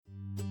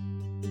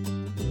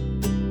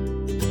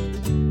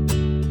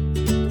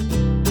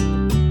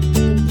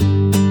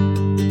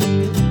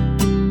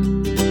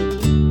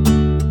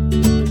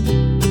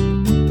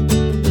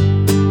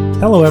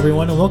Hello,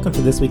 everyone, and welcome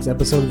to this week's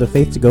episode of the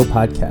Faith to Go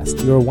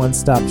podcast, your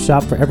one-stop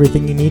shop for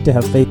everything you need to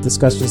have faith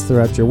discussions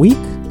throughout your week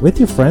with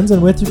your friends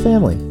and with your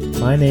family.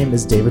 My name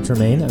is David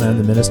Tremaine, and I'm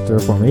the Minister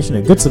of Formation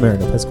at Good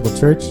Samaritan Episcopal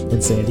Church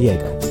in San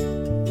Diego.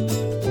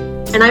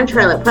 And I'm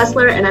Charlotte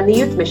Pressler, and I'm the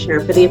Youth Missioner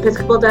for the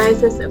Episcopal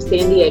Diocese of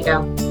San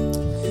Diego.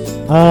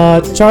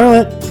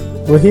 Charlotte,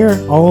 we're here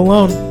all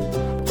alone.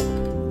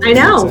 I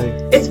know.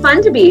 It's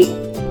fun to be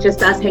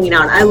just us hanging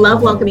out. I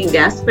love welcoming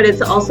guests, but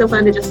it's also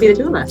fun to just be the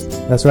two of us.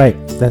 That's right.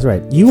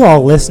 You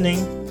all listening,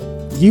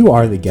 you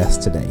are the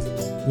guest today.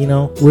 You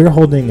know, we're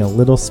holding a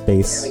little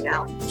space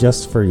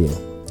just for you.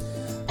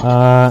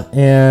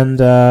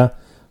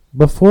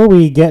 Before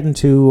we get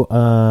into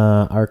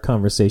our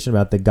conversation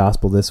about the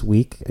gospel this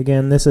week,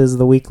 again, this is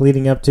the week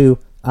leading up to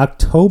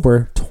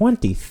October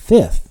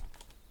 25th.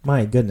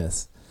 My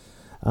goodness.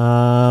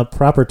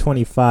 Proper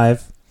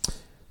 25.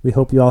 We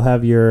hope you all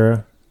have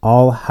your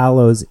All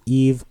Hallows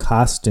Eve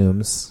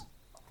costumes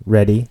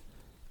ready.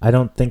 I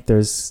don't think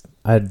there's,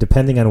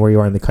 depending on where you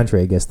are in the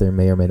country, I guess there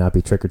may or may not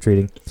be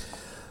trick-or-treating.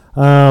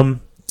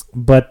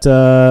 But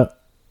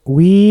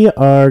we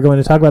are going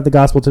to talk about the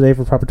gospel today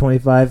for Proper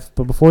 25.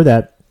 But before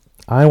that,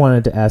 I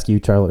wanted to ask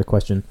you, Charlotte, a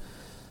question,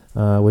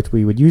 which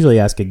we would usually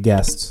ask a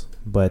guest,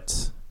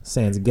 but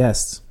sans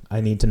guest,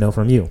 I need to know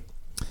from you.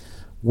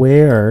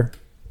 Where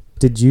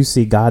did you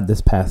see God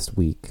this past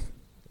week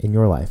in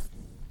your life?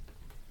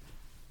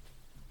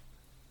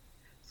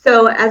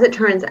 So as it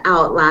turns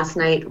out, last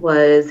night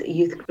was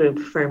youth group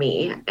for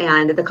me.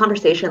 And the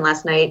conversation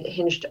last night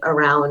hinged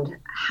around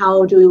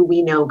how do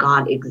we know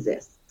God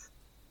exists?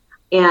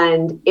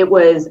 And it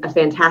was a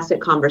fantastic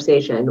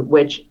conversation,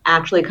 which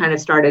actually kind of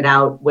started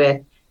out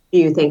with, do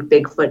you think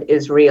Bigfoot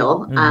is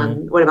real?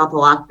 Mm-hmm. What about the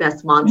Loch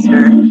Ness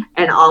Monster?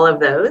 And all of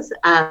those.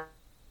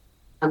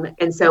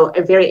 And so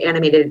a very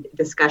animated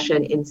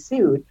discussion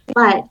ensued.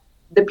 But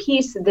the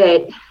piece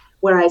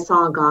where I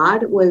saw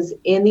God was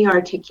in the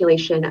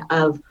articulation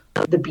of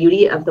the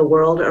beauty of the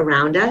world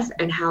around us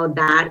and how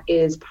that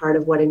is part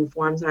of what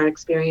informs our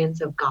experience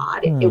of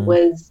God. It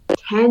was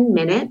 10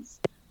 minutes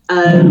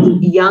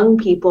of young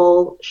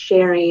people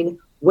sharing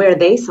where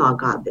they saw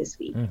God this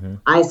week. Mm-hmm.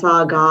 I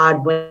saw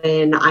God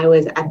when I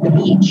was at the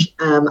beach.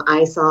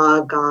 I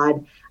saw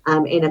God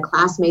in a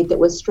classmate that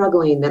was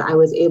struggling that I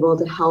was able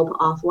to help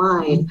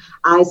offline.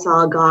 I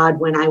saw God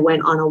when I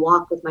went on a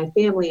walk with my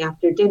family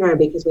after dinner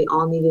because we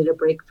all needed a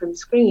break from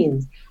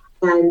screens.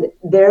 And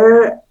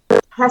their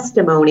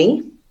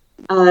testimony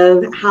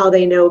of how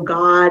they know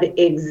God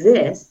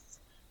exists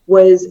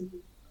was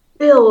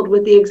filled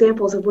with the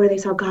examples of where they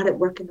saw God at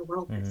work in the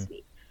world this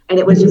week. And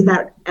it was just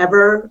that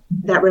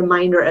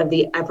reminder of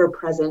the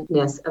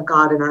ever-presentness of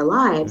God in our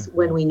lives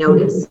when we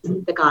notice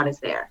that God is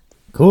there.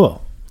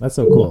 Cool. That's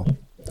so cool.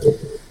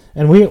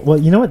 And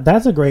you know what?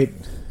 That's a great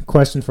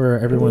question for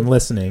everyone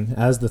listening.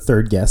 As the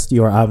third guest,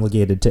 you are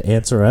obligated to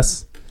answer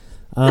us.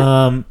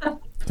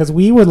 Because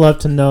we would love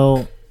to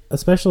know,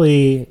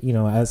 especially, you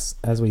know, as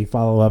we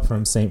follow up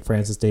from St.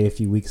 Francis Day a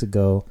few weeks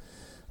ago,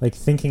 like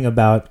thinking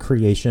about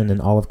creation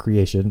and all of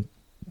creation,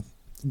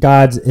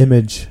 God's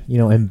image, you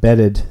know,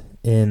 embedded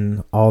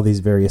in all these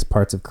various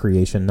parts of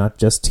creation, not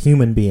just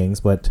human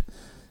beings, but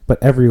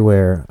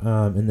everywhere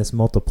in this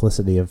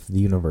multiplicity of the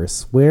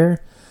universe,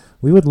 where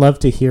we would love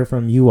to hear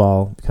from you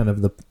all kind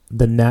of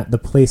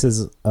the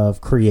places of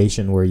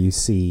creation where you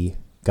see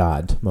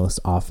God most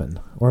often,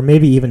 or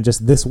maybe even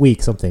just this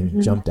week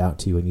something jumped out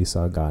to you and you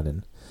saw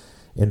God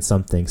in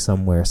something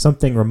somewhere,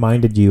 something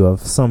reminded you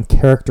of some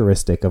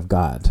characteristic of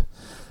God.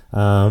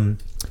 So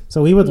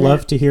we would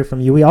love to hear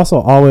from you. We also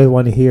always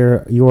want to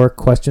hear your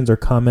questions or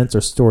comments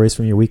or stories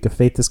from your week of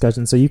faith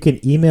discussion. So you can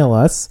email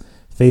us,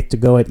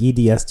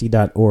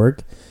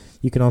 faith2go@edsd.org.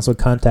 You can also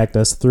contact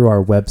us through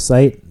our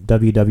website,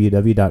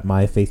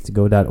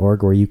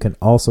 www.myfaith2go.org, where you can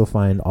also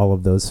find all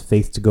of those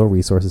Faith to Go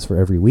resources for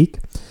every week.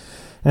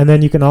 And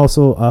then you can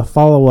also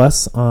follow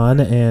us on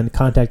and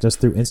contact us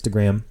through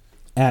Instagram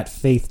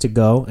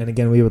 @Faith2Go. And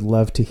again, we would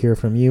love to hear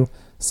from you.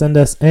 Send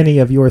us any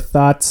of your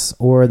thoughts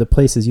or the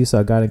places you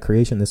saw God in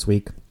creation this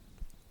week.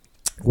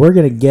 We're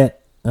going to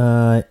get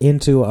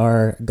into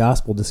our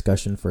gospel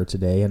discussion for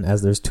today. And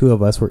as there's two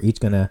of us, we're each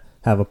going to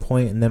have a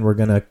point, and then we're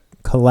going to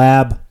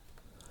collab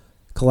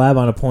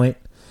on a point.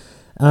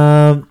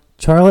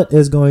 Charlotte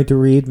is going to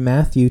read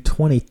Matthew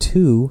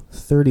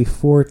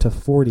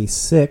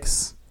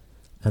 22:34-46,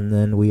 and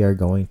then we are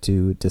going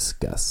to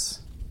discuss.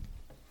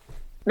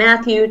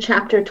 Matthew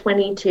chapter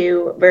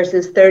 22,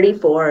 verses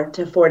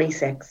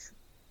 34-46.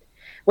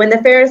 When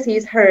the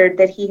Pharisees heard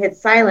that he had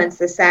silenced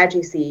the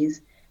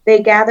Sadducees, they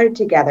gathered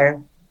together,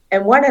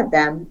 and one of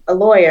them, a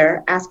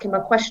lawyer, asked him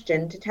a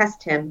question to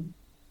test him.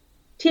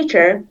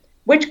 "Teacher,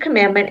 which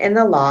commandment in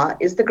the law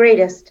is the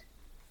greatest?"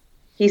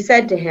 He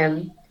said to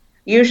him,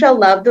 "You shall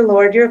love the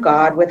Lord your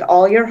God with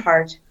all your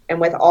heart and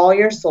with all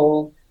your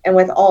soul and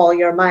with all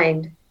your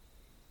mind.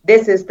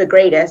 This is the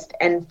greatest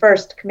and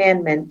first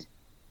commandment.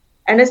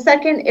 And a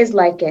second is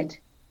like it.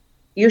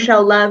 You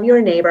shall love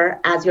your neighbor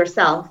as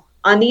yourself.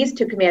 On these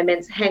two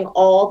commandments hang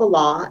all the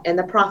law and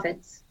the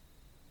prophets."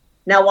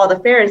 Now, while the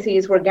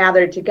Pharisees were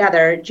gathered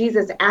together,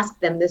 Jesus asked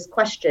them this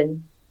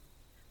question: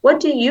 "What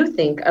do you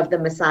think of the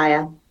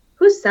Messiah?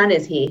 Whose son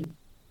is he?"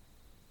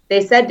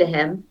 They said to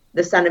him,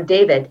 "The son of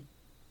David."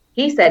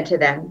 He said to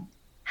them,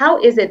 "How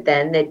is it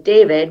then that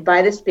David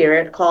by the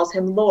Spirit calls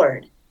him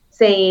Lord,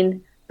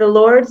 saying, 'The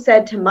Lord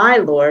said to my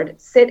Lord,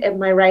 sit at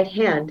my right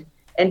hand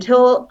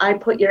until I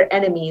put your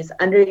enemies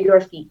under your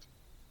feet?'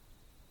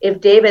 If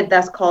David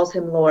thus calls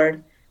him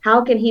Lord,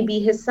 how can he be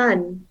his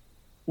son?"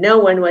 No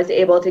one was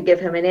able to give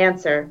him an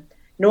answer,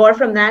 nor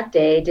from that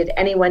day did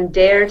anyone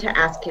dare to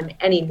ask him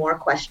any more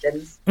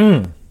questions.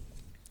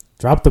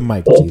 Drop the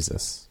mic,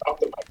 Jesus.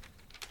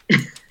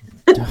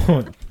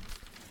 Don't.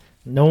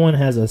 No one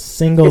has a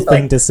single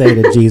thing to say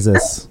to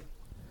Jesus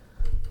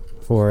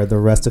for the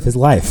rest of his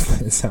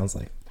life, it sounds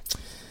like.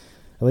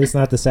 At least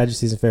not the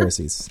Sadducees and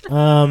Pharisees.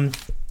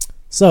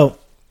 So,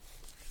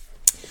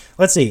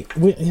 let's see.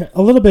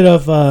 A little bit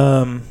of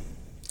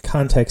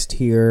context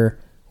here.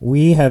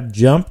 We have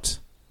jumped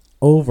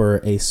over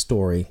a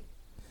story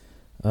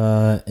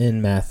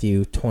in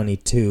Matthew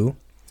 22,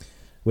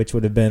 which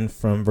would have been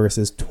from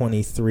verses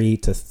 23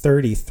 to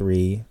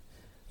 33.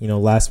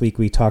 Last week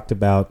we talked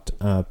about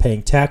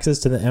paying taxes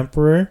to the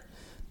emperor.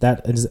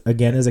 That is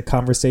a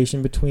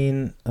conversation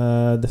between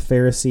the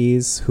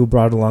Pharisees who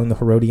brought along the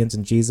Herodians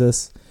and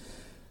Jesus.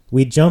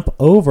 We jump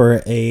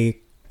over a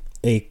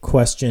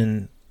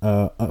question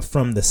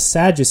from the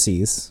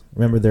Sadducees.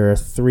 Remember, there are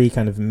three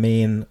kind of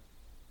main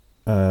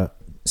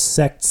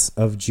sects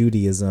of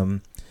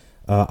Judaism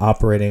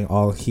operating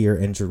all here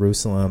in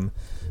Jerusalem.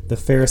 The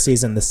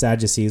Pharisees and the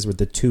Sadducees were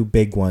the two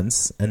big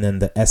ones, and then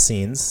the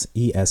Essenes,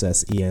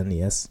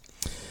 Essenes.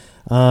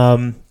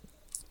 And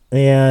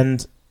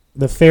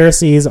the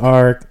Pharisees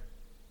are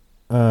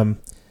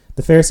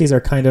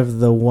kind of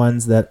the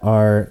ones that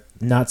are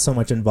not so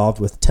much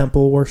involved with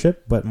temple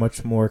worship, but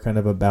much more kind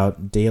of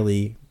about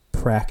daily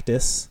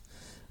practice,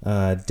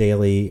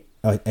 daily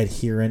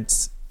adhering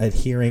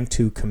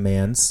to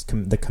commands,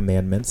 the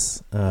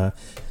commandments.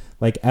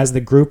 Like as the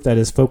group that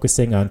is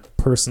focusing on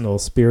personal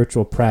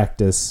spiritual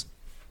practice,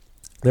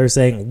 they're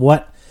saying,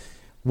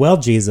 well,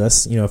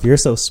 Jesus, if you're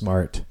so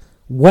smart,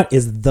 what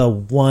is the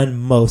one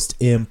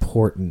most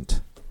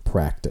important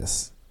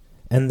practice?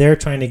 And they're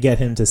trying to get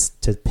him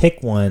to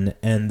pick one,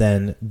 and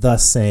then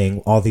thus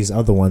saying all these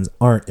other ones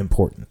aren't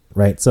important,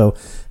 right? So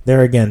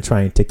they're again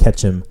trying to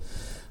catch him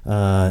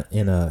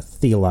in a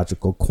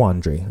theological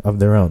quandary of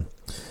their own.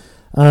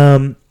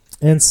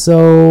 And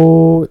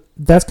so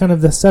that's kind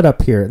of the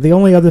setup here. The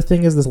only other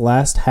thing is this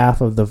last half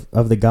of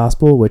the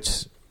gospel,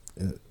 which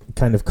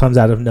kind of comes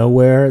out of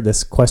nowhere.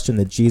 This question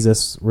that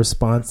Jesus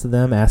responds to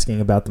them, asking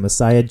about the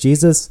Messiah.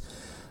 Jesus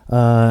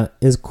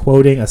is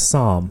quoting a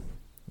psalm.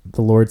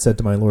 The Lord said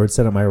to my Lord,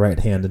 sit at my right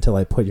hand until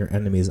I put your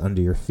enemies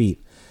under your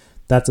feet.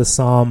 That's a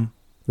psalm.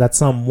 That's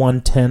Psalm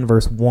 110,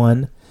 verse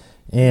 1.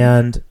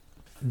 And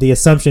the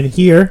assumption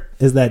here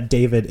is that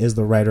David is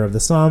the writer of the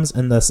Psalms,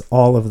 and thus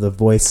all of the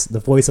voice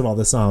of all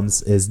the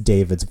Psalms is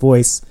David's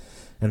voice.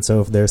 And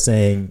so if they're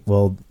saying,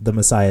 well, the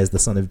Messiah is the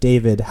son of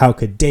David, how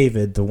could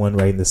David, the one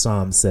writing the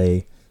Psalms,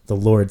 say, the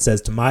Lord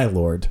says to my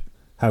Lord?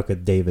 How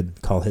could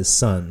David call his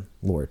son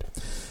Lord?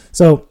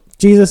 So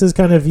Jesus is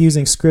kind of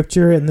using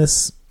scripture in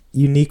this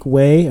unique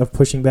way of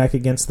pushing back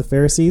against the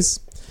Pharisees,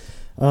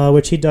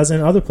 which he does in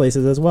other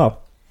places as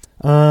well.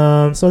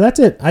 So that's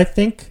it. I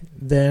think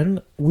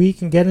then we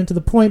can get into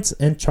the points,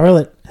 and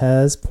Charlotte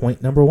has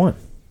point number 1.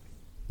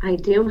 I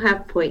do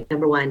have point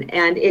number 1,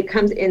 and it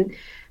comes in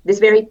this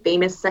very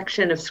famous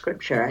section of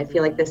scripture. I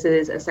feel like this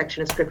is a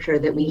section of scripture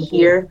that we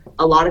hear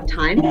a lot of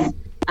times,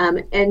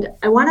 and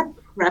I want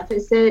to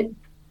preface it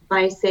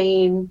by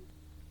saying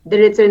that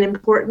it's an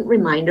important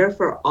reminder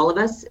for all of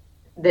us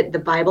that the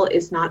Bible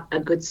is not a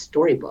good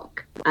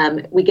storybook.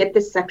 We get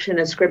this section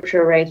of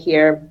scripture right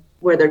here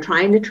where they're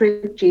trying to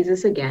trick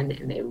Jesus again,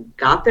 and they've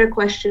got their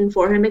question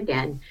for him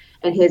again.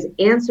 And his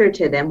answer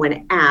to them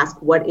when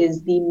asked what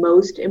is the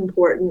most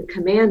important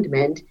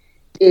commandment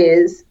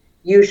is,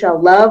 you shall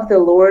love the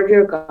Lord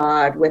your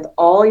God with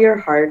all your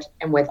heart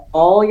and with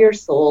all your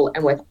soul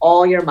and with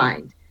all your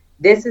mind.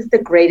 This is the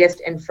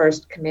greatest and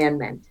first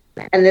commandment.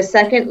 And the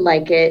second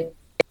like it,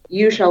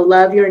 you shall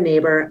love your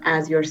neighbor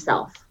as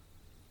yourself.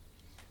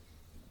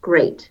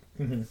 Great.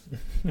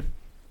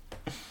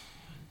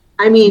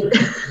 I mean,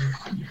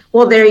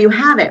 well, there you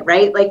have it,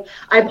 right? Like,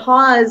 I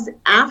pause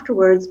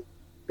afterwards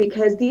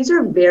because these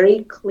are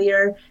very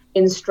clear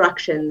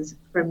instructions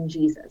from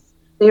Jesus.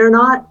 They are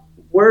not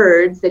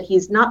words that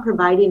he's not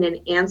providing an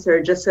answer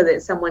just so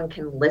that someone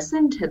can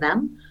listen to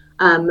them.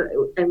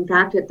 In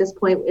fact, at this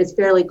point, it's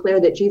fairly clear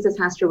that Jesus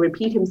has to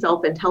repeat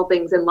himself and tell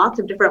things in lots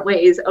of different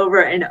ways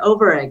over and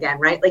over again,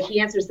 right? Like, he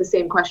answers the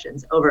same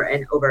questions over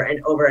and over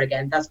and over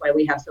again. That's why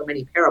we have so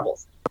many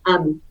parables.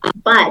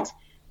 But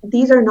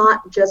these are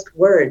not just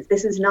words.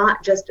 This is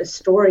not just a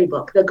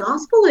storybook. The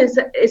gospel is,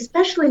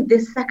 especially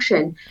this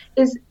section,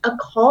 is a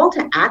call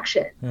to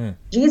action.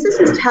 Jesus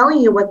is telling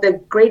you what the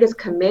greatest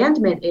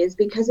commandment is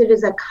because it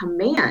is a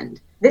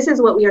command. This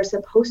is what we are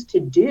supposed to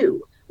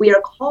do. We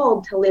are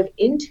called to live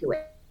into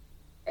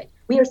it.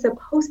 We are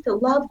supposed to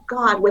love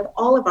God with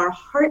all of our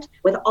heart,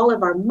 with all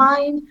of our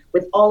mind,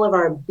 with all of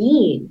our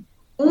being.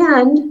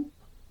 And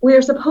we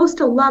are supposed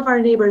to love our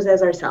neighbors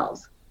as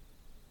ourselves.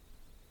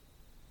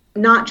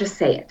 Not just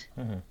say it.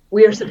 Mm-hmm.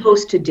 We are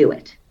supposed to do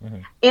it. Mm-hmm.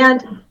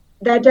 And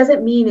that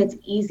doesn't mean it's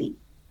easy,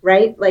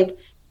 right? Like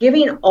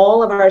giving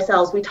all of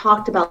ourselves. We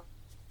talked about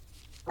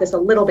this a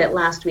little bit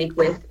last week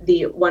with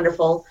the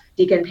wonderful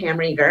Deacon Pam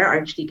Rieger,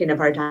 Archdeacon of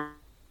our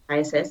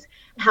diocese,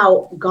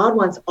 how God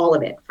wants all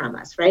of it from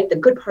us, right? The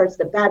good parts,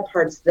 the bad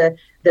parts, the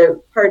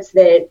parts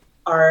that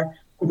are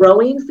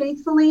growing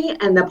faithfully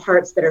and the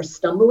parts that are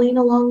stumbling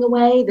along the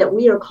way, that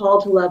we are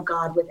called to love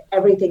God with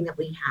everything that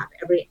we have,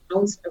 every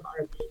ounce of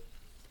our being.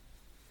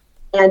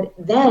 And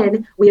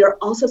then we are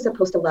also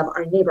supposed to love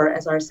our neighbor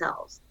as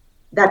ourselves.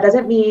 That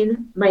doesn't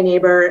mean my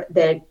neighbor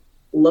that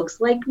looks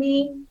like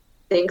me,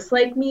 thinks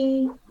like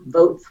me,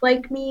 votes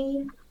like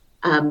me,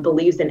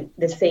 believes in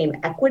the same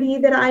equity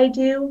that I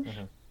do.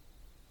 Mm-hmm.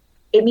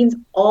 It means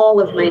all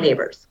of my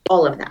neighbors,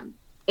 all of them.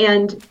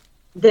 And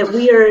that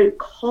we are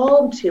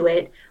called to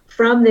it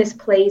from this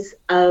place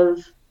of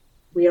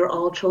we are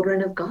all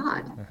children of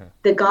God. Mm-hmm.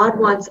 That God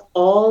wants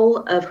all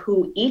of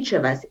who each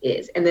of us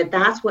is. And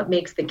that's what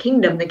makes the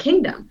kingdom,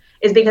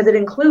 is because it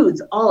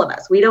includes all of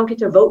us. We don't get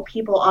to vote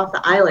people off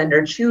the island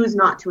or choose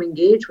not to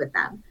engage with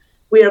them.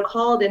 We are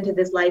called into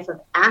this life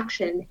of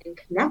action and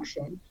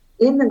connection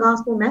in the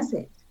gospel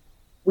message.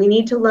 We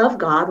need to love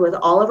God with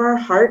all of our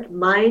heart,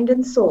 mind,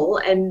 and soul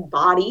and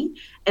body,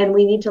 and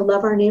we need to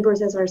love our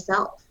neighbors as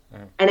ourselves.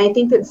 Mm. And I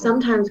think that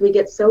sometimes we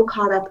get so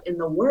caught up in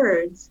the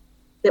words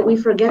that we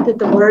forget that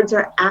the words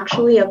are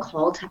actually a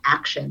call to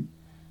action.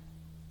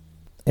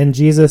 And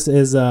Jesus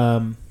is,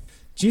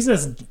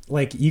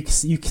 like,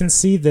 you can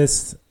see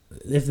this,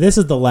 if this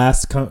is the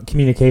last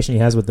communication he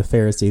has with the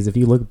Pharisees, if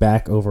you look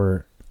back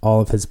over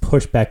all of his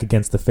pushback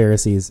against the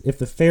Pharisees, if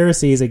the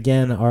Pharisees,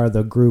 again, are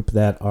the group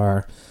that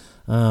are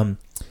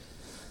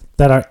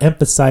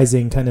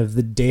emphasizing kind of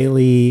the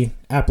daily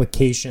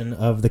application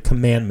of the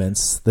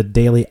commandments, the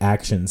daily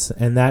actions,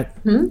 and that,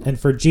 and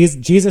for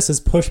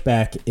Jesus's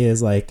pushback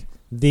is like,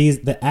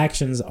 the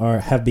actions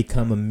have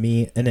become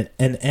an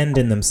end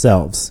in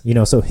themselves,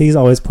 so he's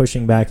always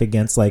pushing back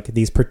against like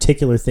these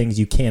particular things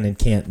you can and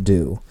can't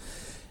do.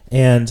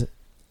 And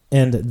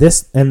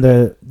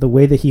the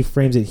way that he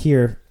frames it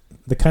here,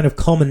 the kind of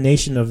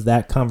culmination of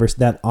that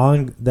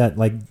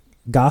that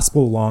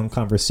gospel long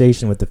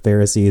conversation with the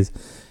Pharisees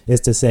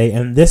is to say,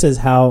 and this is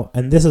how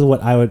I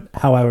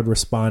would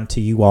respond to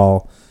you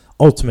all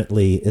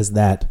ultimately, is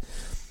that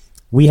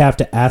we have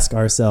to ask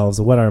ourselves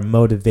what our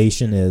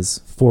motivation is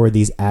for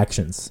these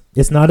actions.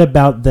 It's not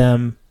about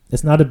them.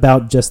 It's not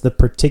about just the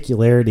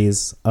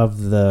particularities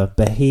of the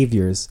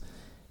behaviors.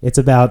 It's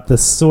about the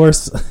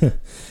source.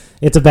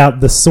 It's about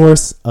the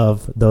source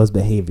of those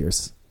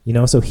behaviors.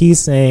 So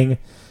he's saying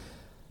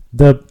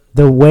the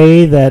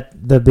way that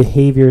the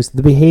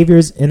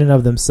behaviors in and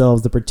of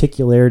themselves, the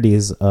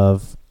particularities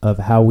of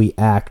how we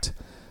act,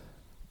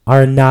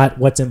 are not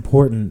what's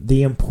important.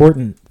 The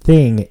important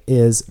thing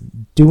is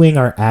doing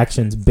our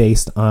actions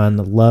based on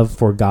love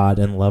for God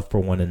and love for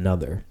one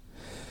another.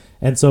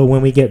 And so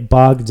when we get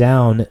bogged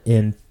down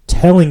in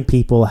telling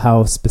people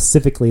how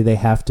specifically they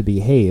have to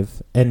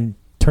behave and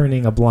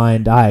turning a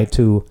blind eye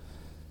to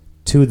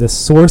the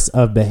source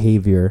of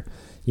behavior,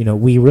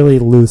 we really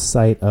lose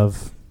sight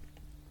of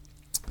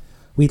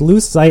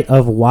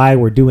why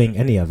we're doing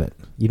any of it.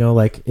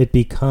 It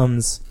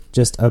becomes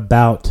just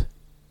about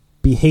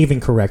behaving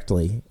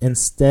correctly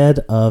instead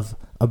of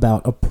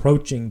about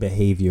approaching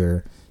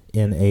behavior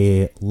in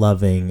a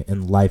loving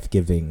and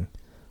life-giving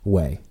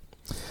way.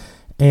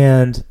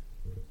 And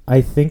I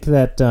think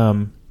that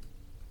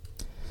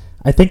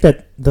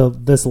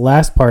this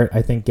last part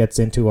gets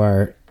into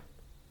our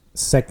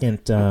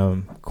second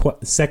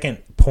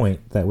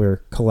point that we're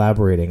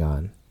collaborating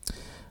on,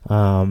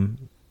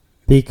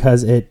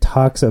 because it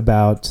talks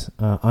about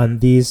on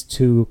these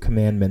two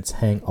commandments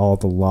hang all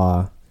the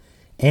law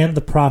and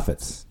the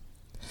prophets.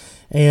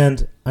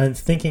 And I'm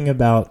thinking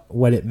about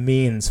what it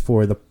means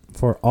for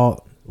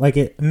all, like,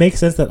 it makes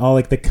sense that all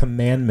like the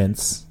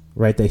commandments,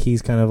 right, that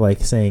he's kind of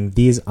like saying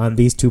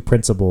these two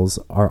principles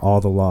are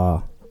all the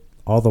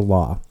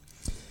law.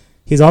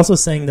 He's also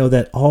saying though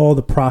that all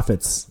the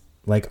prophets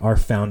like are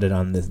founded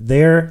on this.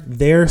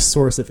 Their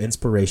source of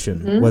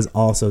inspiration was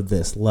also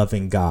this,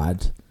 loving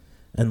God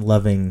and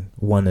loving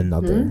one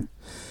another.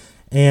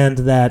 And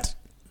that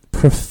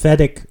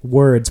prophetic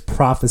words,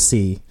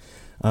 prophecy,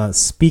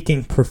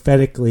 speaking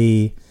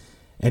prophetically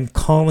and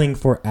calling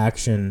for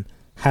action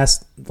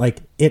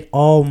it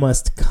all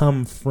must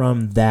come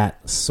from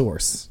that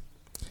source.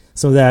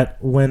 So that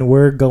when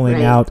we're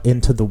going out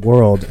into the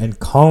world and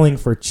calling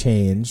for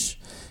change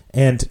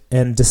and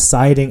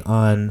deciding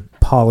on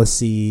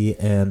policy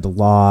and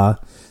law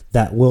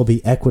that will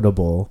be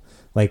equitable,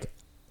 like,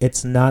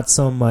 it's not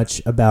so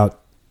much about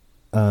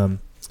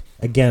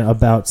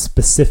about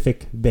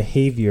specific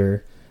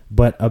behavior,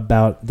 but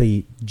about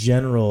the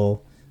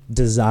general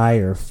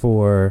desire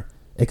for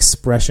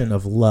expression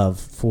of love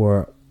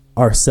for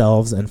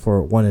ourselves and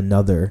for one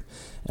another.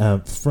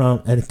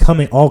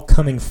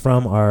 coming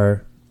from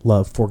our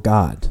love for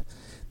God.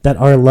 That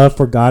our love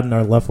for God and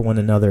our love for one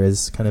another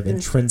is kind of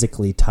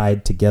intrinsically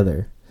tied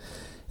together.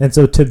 And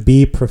so to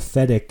be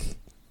prophetic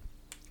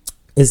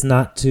is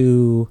not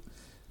to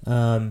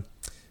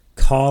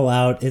call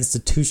out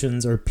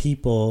institutions or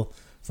people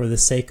for the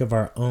sake of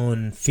our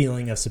own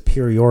feeling of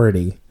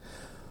superiority,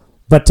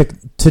 but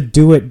to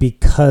do it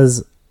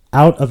because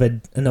out of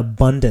an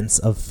abundance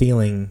of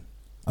feeling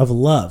of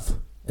love.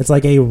 It's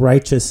like a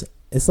righteous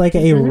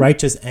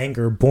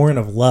anger born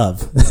of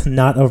love,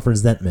 not of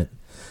resentment,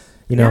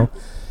 you know?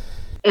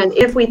 And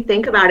if we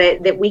think about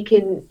it, that we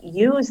can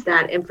use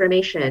that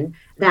information,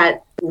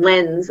 that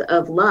lens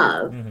of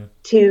love,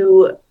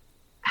 to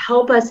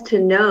help us to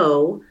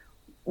know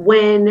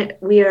when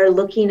we are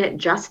looking at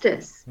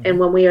justice and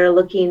when we are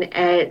looking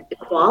at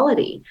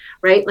equality,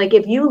 right? Like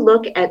if you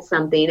look at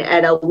something,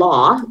 at a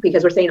law,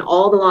 because we're saying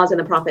all the laws and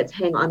the prophets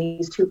hang on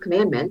these 2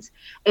 commandments,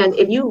 and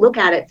if you look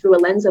at it through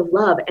a lens of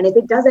love, and if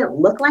it doesn't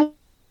look like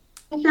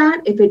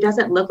that, if it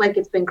doesn't look like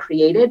it's been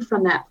created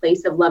from that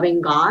place of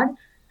loving God,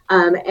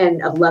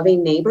 and of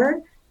loving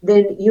neighbor,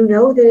 then you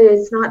know that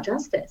it's not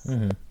justice.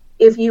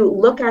 If you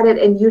look at it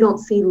and you don't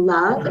see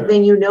love,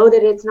 then you know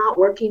that it's not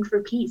working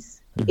for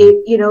peace.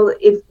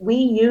 If we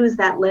use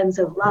that lens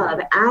of love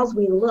as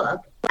we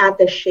look at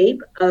the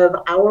shape of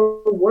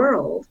our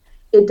world,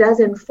 it does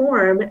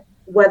inform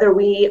whether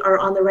we are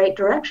on the right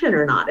direction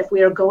or not, if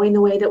we are going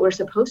the way that we're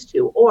supposed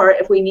to, or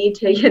if we need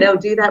to,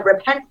 do that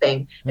repent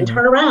thing and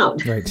turn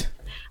around. Right.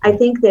 I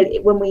think that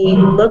when we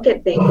look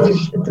at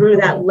things through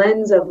that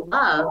lens of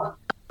love,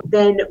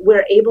 then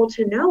we're able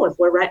to know if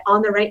we're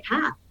on the right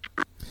path.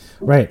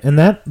 Right. And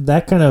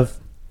that kind of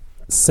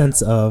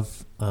sense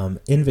of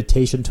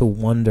invitation to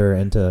wonder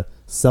and to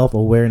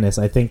self-awareness,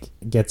 I think,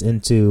 gets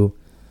into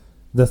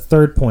the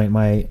third point,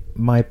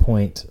 my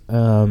point,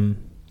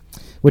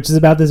 which is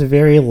about this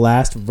very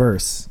last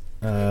verse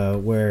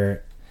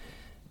where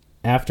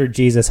after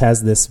Jesus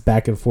has this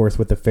back and forth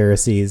with the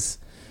Pharisees,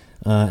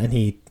 and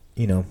he,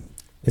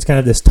 it's kind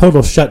of this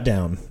total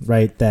shutdown,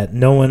 right? That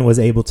no one was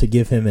able to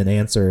give him an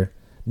answer,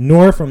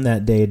 nor from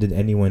that day did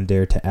anyone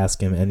dare to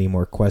ask him any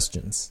more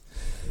questions.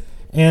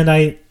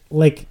 And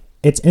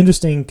it's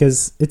interesting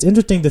because it's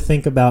interesting to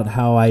think about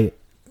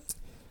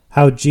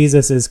how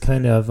Jesus is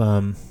kind of,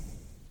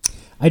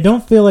 I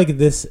don't feel like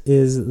this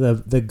is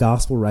the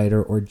gospel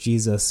writer or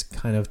Jesus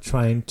kind of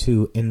trying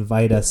to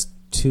invite us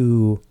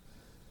to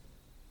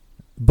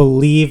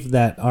believe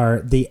that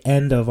the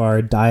end of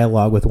our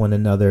dialogue with one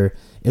another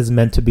is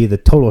meant to be the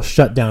total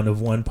shutdown of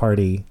one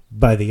party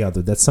by the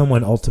other, that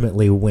someone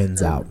ultimately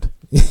wins out,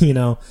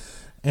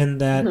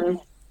 and that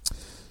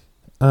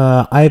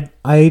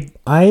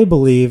I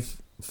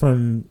believe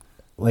from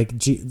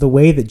the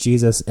way that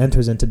Jesus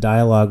enters into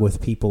dialogue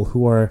with people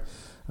who are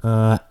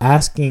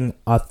asking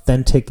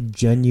authentic,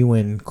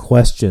 genuine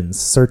questions,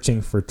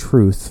 searching for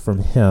truth from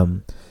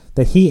him,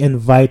 that he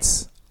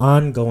invites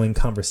ongoing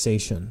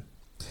conversation.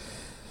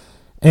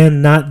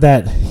 And not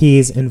that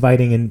he's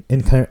inviting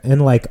in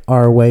like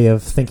our way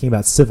of thinking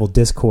about civil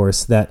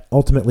discourse, that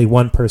ultimately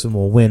one person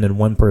will win and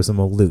one person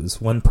will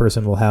lose. One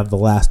person will have the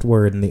last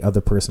word and the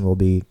other person will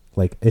be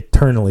like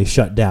eternally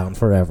shut down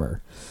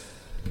forever.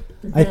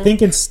 I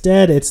think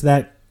instead it's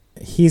that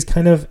he's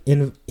kind of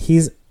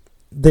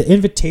the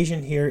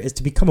invitation here is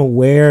to become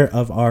aware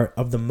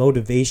of the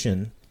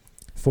motivation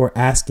for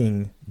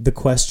asking the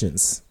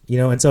questions,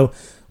 and so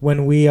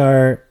when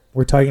we're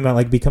talking about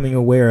like becoming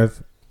aware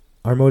of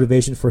our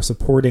motivation for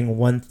supporting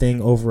one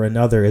thing over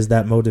another, is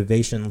that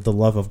motivation the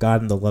love of God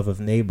and the love of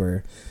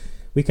neighbor.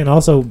 We can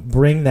also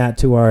bring that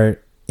to our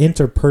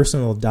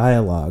interpersonal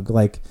dialogue.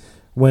 Like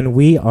when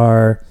we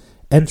are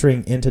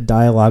entering into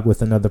dialogue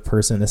with another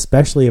person,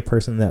 especially a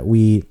person that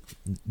we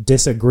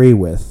disagree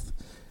with,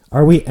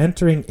 are we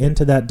entering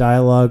into that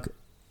dialogue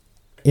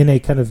in a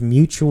kind of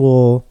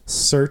mutual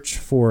search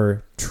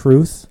for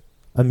truth,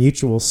 a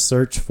mutual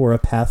search for a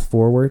path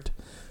forward?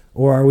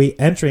 Or are we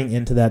entering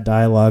into that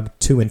dialogue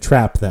to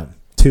entrap them,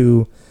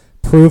 to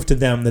prove to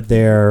them that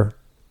they're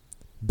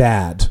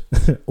bad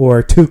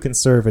or too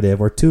conservative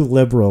or too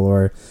liberal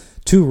or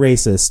too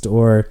racist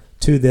or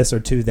too this or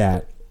too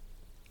that?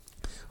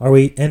 Are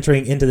we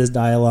entering into this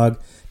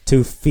dialogue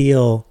to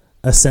feel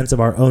a sense of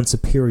our own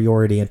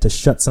superiority and to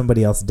shut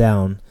somebody else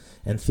down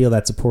and feel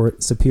that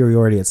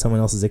superiority at someone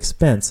else's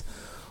expense?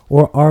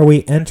 Or are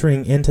we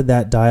entering into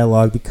that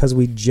dialogue because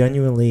we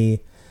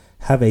genuinely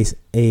have a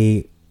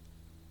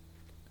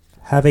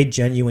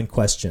genuine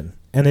question,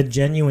 and a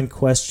genuine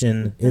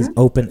question is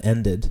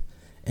open-ended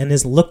and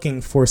is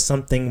looking for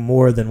something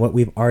more than what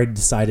we've already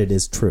decided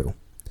is true?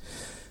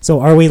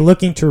 So are we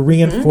looking to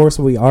reinforce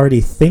what we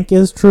already think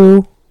is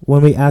true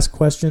when we ask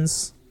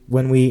questions,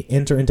 when we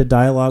enter into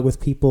dialogue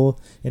with people,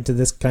 into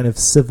this kind of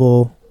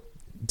civil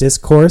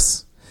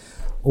discourse?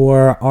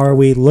 Or are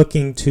we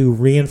looking to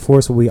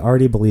reinforce what we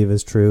already believe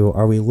is true?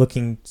 Are we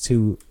looking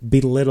to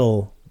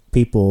belittle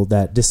people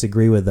that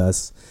disagree with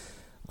us?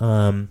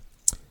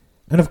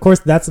 And of course,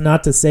 that's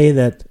not to say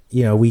that,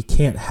 we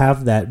can't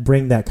have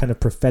bring that kind of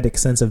prophetic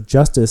sense of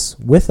justice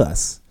with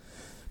us.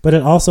 But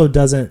it also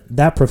doesn't,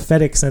 that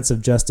prophetic sense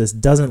of justice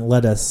doesn't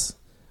let us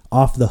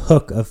off the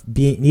hook of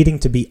needing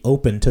to be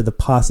open to the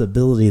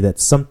possibility that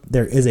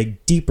there is a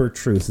deeper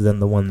truth than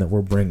the one that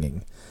we're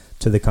bringing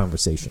to the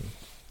conversation.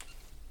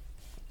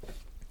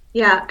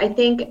 Yeah, I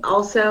think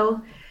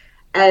also,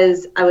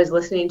 as I was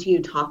listening to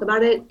you talk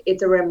about it,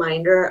 it's a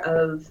reminder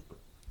of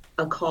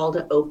a call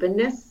to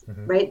openness,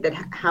 right? That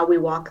how we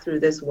walk through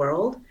this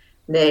world,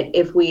 that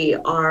if we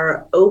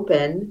are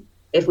open,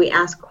 if we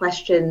ask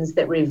questions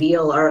that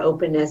reveal our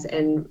openness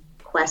and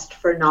quest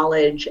for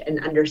knowledge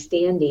and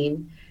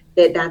understanding,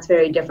 that's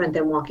very different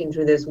than walking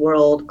through this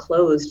world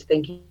closed,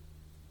 thinking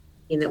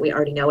that we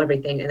already know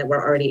everything and that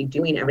we're already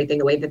doing everything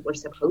the way that we're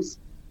supposed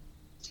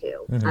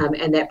to.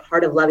 And that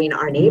part of loving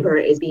our neighbor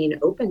is being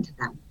open to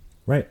them.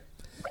 Right.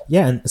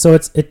 Yeah, and so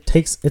it's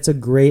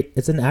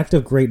an act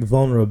of great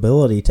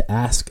vulnerability to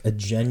ask a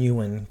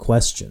genuine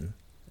question.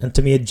 And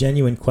to me, a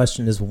genuine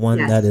question is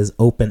one that is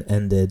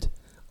open-ended,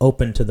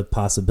 open to the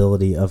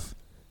possibility of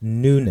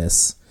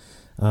newness.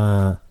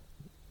 That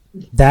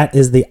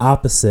is the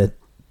opposite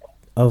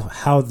of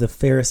how the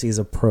Pharisees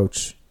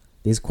approach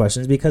these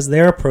questions, because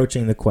they're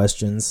approaching the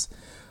questions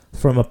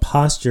from a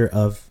posture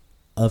of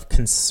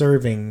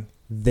conserving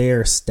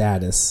their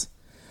status,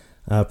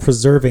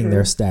 preserving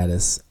their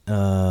status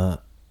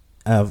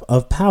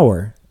of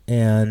power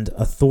and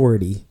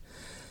authority,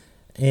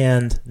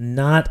 and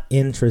not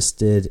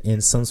interested in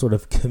some sort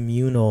of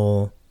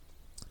communal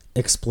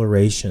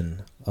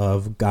exploration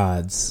of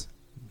God's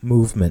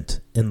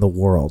movement in the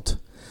world.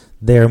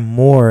 They're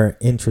more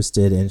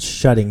interested in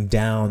shutting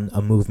down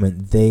a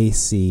movement they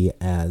see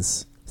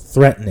as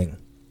threatening.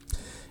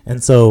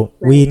 And so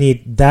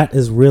that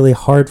is really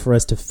hard for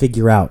us to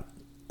figure out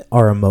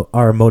our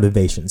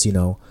motivations.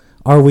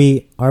 Are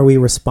we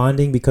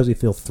responding because we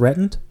feel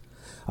threatened?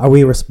 Are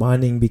we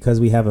responding because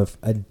we have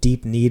a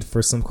deep need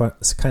for some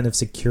kind of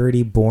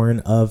security born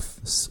of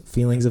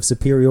feelings of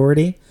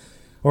superiority?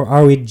 Or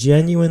are we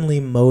genuinely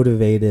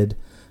motivated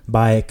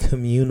by a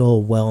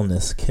communal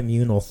wellness,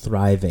 communal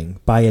thriving,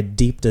 by a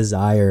deep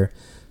desire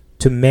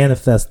to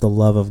manifest the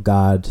love of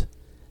God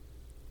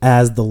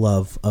as the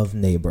love of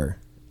neighbor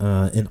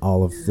in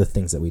all of the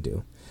things that we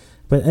do?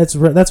 But that's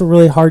a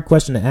really hard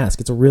question to ask.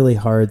 It's a really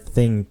hard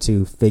thing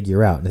to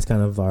figure out. And it's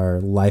kind of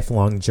our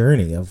lifelong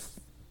journey of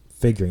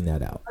figuring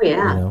that out. Oh,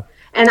 yeah.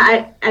 And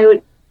I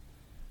would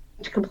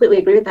completely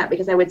agree with that,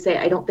 because I would say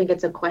I don't think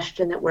it's a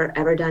question that we're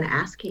ever done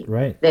asking.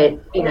 Right. That,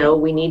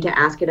 we need to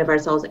ask it of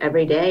ourselves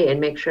every day and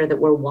make sure that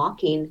we're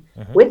walking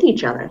with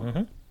each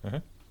other.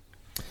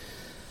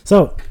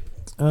 So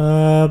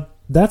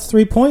that's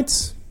 3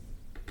 points.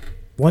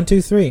 1,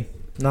 2, 3.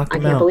 Knocked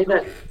them out. I can't believe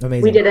it.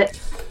 Amazing. We did it.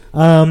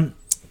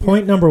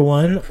 Point number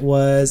 1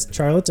 was,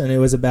 Charlotte, and it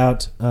was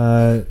about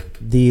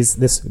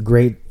this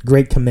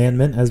great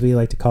commandment, as we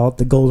like to call it,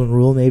 the golden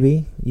rule,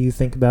 maybe you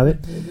think about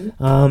it,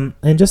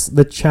 and just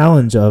the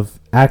challenge of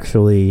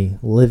actually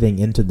living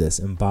into this,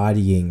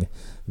 embodying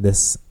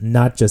this,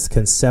 not just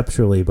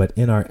conceptually, but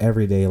in our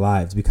everyday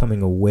lives,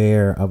 becoming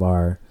aware of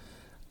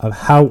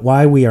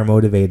why we are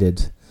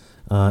motivated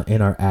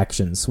in our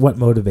actions, what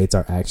motivates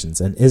our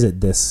actions, and is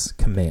it this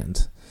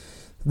command?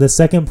 The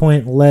second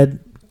point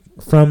led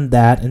from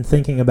that, and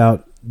thinking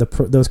about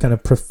those kind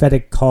of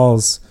prophetic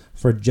calls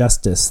for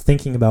justice,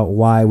 thinking about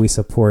why we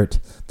support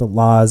the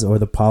laws or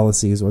the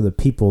policies or the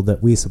people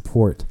that we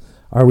support.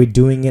 Are we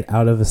doing it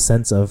out of a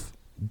sense of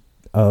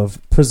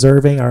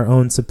preserving our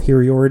own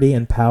superiority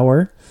and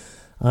power,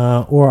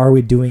 or are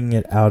we doing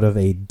it out of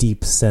a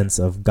deep sense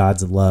of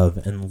God's love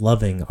and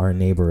loving our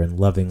neighbor and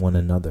loving one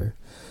another?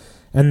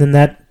 And then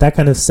that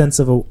kind of sense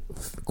of a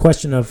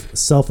question of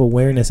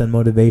self-awareness and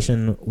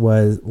motivation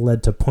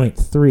led to point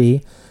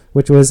 3,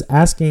 which was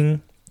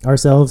asking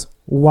ourselves,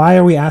 how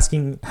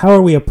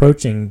are we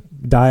approaching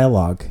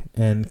dialogue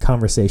and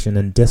conversation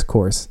and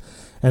discourse?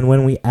 And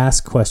when we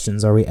ask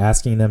questions, are we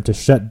asking them to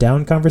shut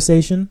down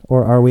conversation,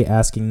 or are we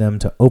asking them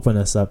to open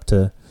us up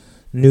to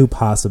new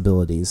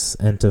possibilities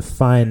and to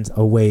find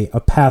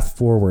a path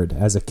forward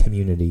as a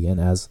community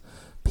and as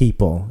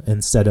people,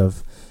 instead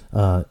of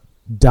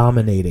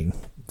dominating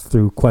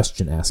through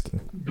question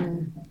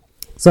asking?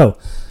 So,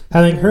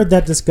 having heard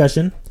that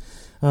discussion,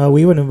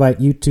 we would invite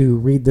you to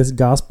read this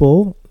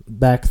gospel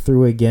back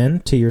through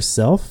again to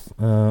yourself,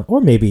 or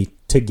maybe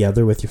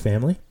together with your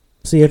family.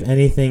 See if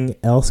anything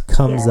else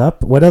comes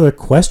up. What other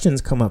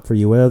questions come up for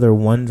you? What other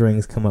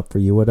wonderings come up for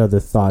you? What other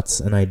thoughts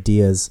and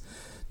ideas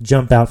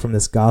jump out from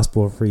this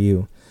gospel for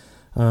you?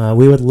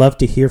 We would love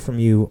to hear from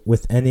you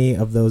with any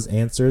of those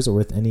answers, or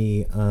with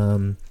any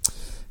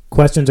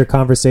questions or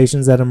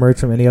conversations that emerge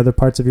from any other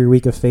parts of your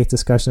week of faith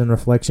discussion and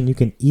reflection. You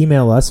can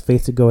email us,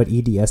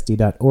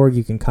 faith2go@edsd.org.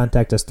 You can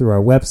contact us through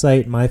our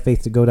website,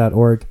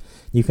 myfaith2go.org.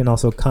 You can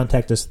also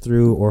contact us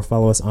through or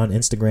follow us on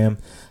Instagram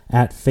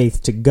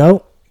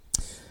 @faith2go.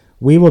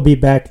 We will be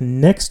back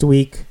next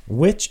week,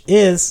 which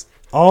is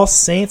All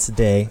Saints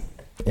Day,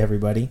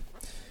 everybody.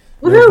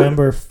 Woo-hoo!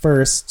 November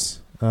 1st,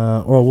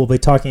 or we'll be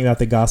talking about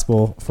the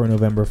gospel for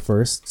November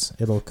 1st.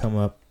 It'll come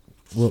up,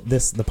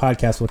 the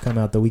podcast will come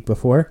out the week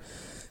before.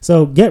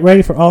 So get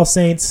ready for All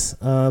Saints.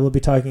 We'll be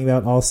talking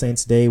about All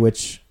Saints Day,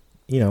 which,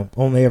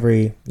 only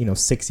every,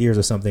 6 years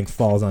or something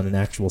falls on an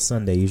actual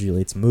Sunday. Usually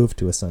it's moved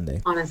to a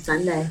Sunday. On a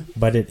Sunday.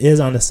 But it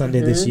is on a Sunday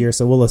this year,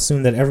 so we'll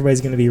assume that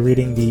everybody's going to be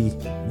reading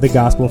the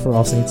Gospel for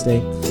All Saints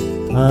Day.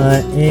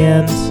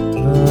 And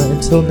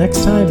until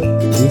next time,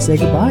 we say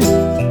goodbye.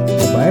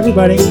 Goodbye,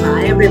 everybody.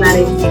 Bye,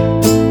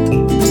 everybody.